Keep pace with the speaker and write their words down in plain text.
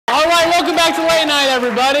back to Late Night,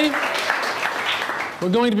 everybody.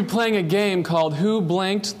 We're going to be playing a game called Who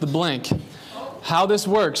Blanked the Blank. How this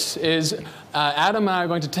works is Adam and I are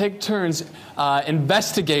going to take turns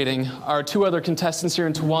investigating our two other contestants here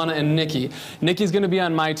in Tawana and Nikki. Nikki's going to be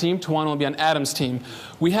on my team, Tawana will be on Adam's team.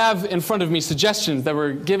 We have in front of me suggestions that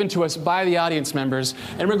were given to us by the audience members,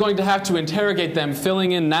 and we're going to have to interrogate them,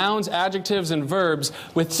 filling in nouns, adjectives, and verbs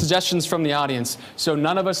with suggestions from the audience. So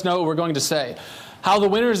none of us know what we're going to say. How the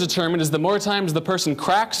winner is determined is the more times the person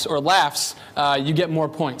cracks or laughs, you get more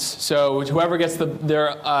points. So whoever gets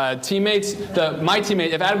their teammates, my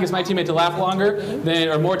teammate, if Adam gets my teammate to laugh longer,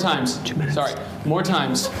 or more times, more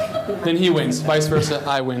times, then he wins. Vice versa,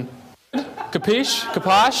 I win. Capiche?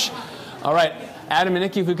 Kaposh? All right, Adam and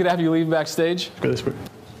Nikki, if we could have you leave backstage.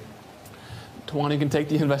 Tawana, you can take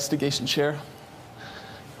the investigation chair.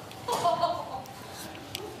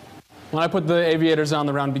 When I put the aviators on,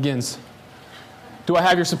 the round begins. Do I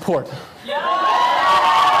have your support? Yeah.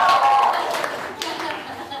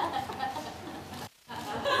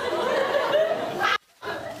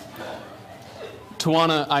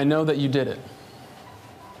 Tawana, I know that you did it.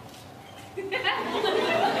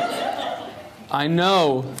 I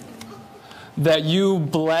know that you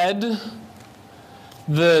bled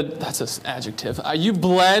that's an adjective. You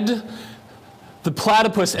bled the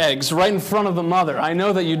platypus eggs right in front of the mother. I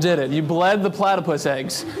know that you did it. You bled the platypus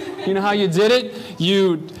eggs. You know how you did it?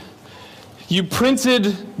 You printed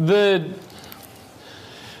the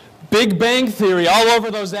Big Bang Theory all over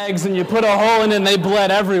those eggs, and you put a hole in it and they bled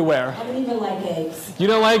everywhere. I don't even like eggs. You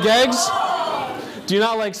don't like eggs? Do you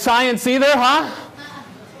not like science either, huh?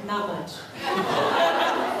 Not much.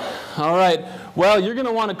 All right. Well, you're going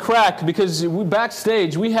to want to crack because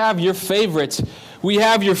backstage we have your favorite. We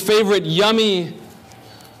have your favorite yummy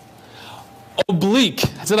oblique.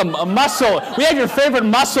 Is it a muscle? We have your favorite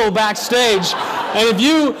muscle backstage, and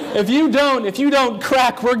if you don't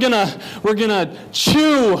crack, we're gonna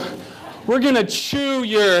chew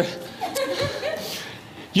your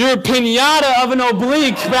piñata of an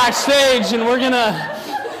oblique backstage, and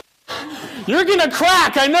you're gonna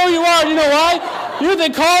crack. I know you are. You know why?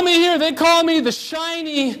 They call me here. They call me the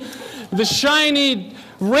shiny,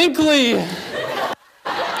 wrinkly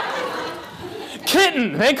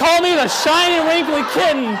kitten. They call me the shiny, wrinkly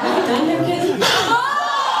kitten.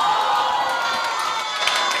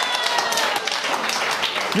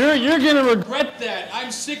 You're gonna regret that.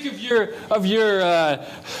 I'm sick of your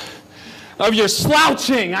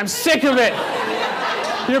slouching. I'm sick of it.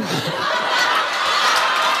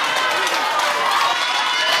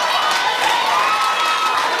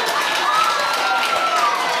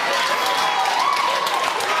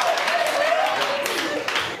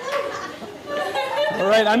 All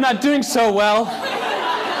right, I'm not doing so well.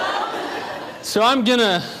 So I've got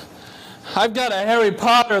a Harry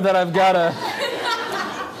Potter that I've got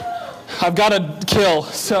to kill.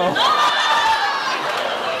 So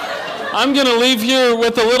I'm gonna leave here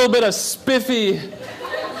with a little bit of spiffy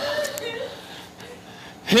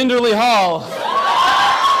Hinderley Hall.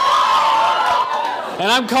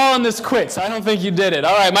 And I'm calling this quits. I don't think you did it.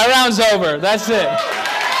 All right, my round's over. That's it.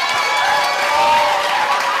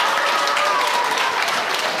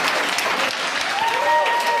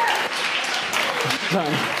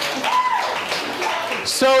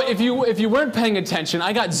 So if you weren't paying attention,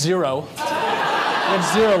 I got zero. I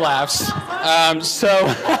got zero laughs. So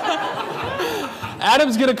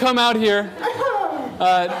Adam's gonna come out here.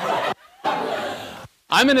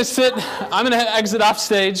 I'm gonna exit off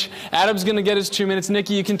stage. Adam's gonna get his 2 minutes.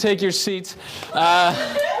 Nikki, you can take your seat.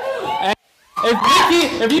 And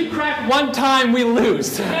if you crack one time, we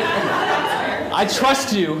lose. I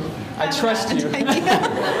trust you. I trust you.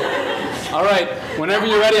 All right, whenever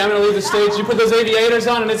you're ready, I'm going to leave the stage. You put those aviators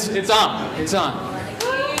on, and it's on. It's on.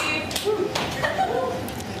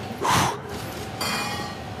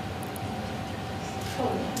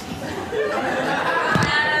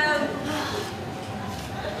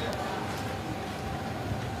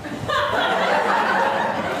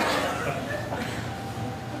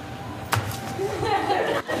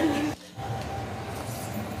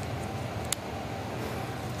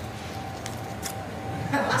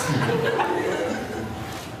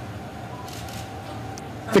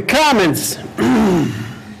 The Commons.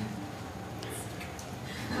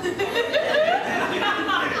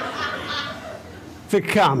 The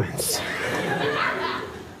Commons.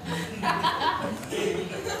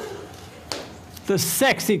 The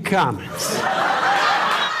sexy Commons.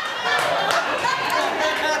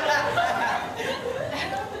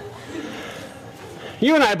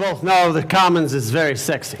 You and I both know the Commons is very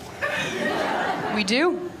sexy. We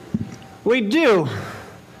do? We do.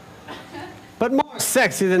 But more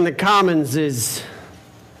sexy than the commons is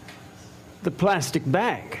the plastic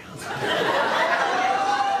bag.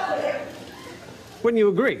 Wouldn't you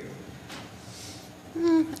agree?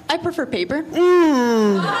 I prefer paper.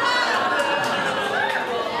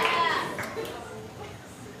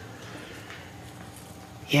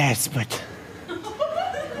 Yes, but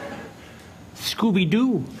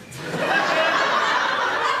Scooby-Doo.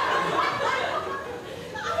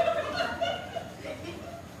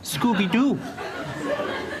 Scooby-Doo.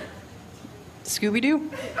 Scooby-Doo.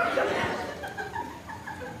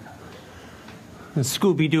 And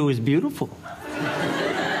Scooby-Doo is beautiful.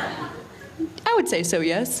 I would say so,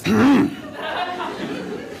 yes.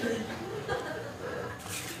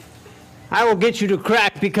 I will get you to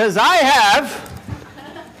crack because I have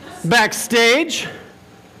backstage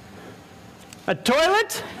a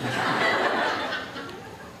toilet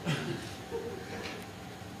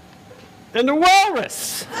and a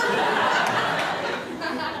walrus.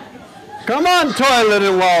 Come on, toilet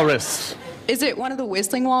and walrus. Is it one of the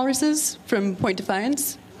whistling walruses from Point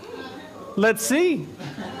Defiance? Let's see.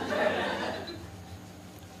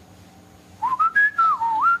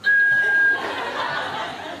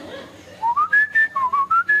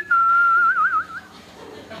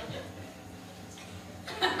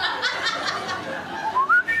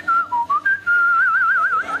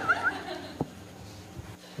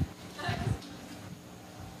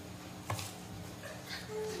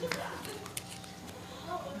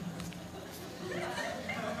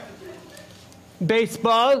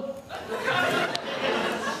 Baseball,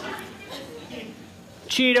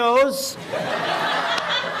 Cheetos,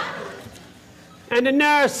 and a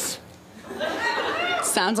nurse.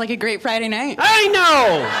 Sounds like a great Friday night. I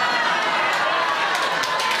know!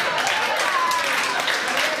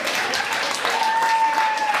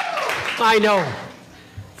 I know.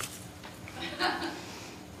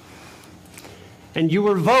 And you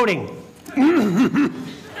were voting.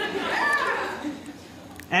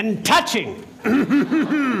 And touching.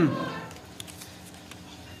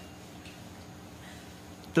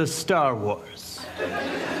 The Star Wars.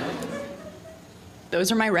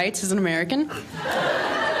 Those are my rights as an American.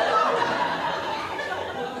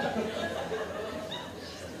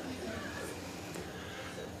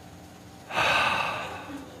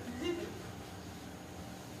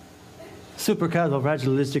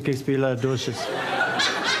 Supercalifragilisticexpialidocious.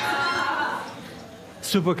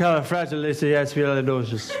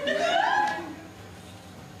 Supercalifragilisticexpialidocious.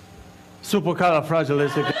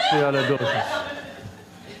 Supercalifragilisticexpialidocious.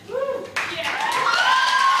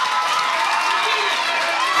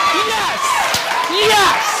 Yes!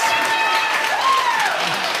 Yes!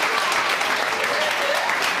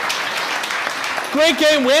 Great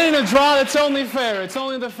game, winning a draw. It's only fair. It's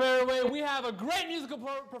only the fair way. We have a great musical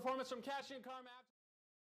performance from Cashy and Carmack.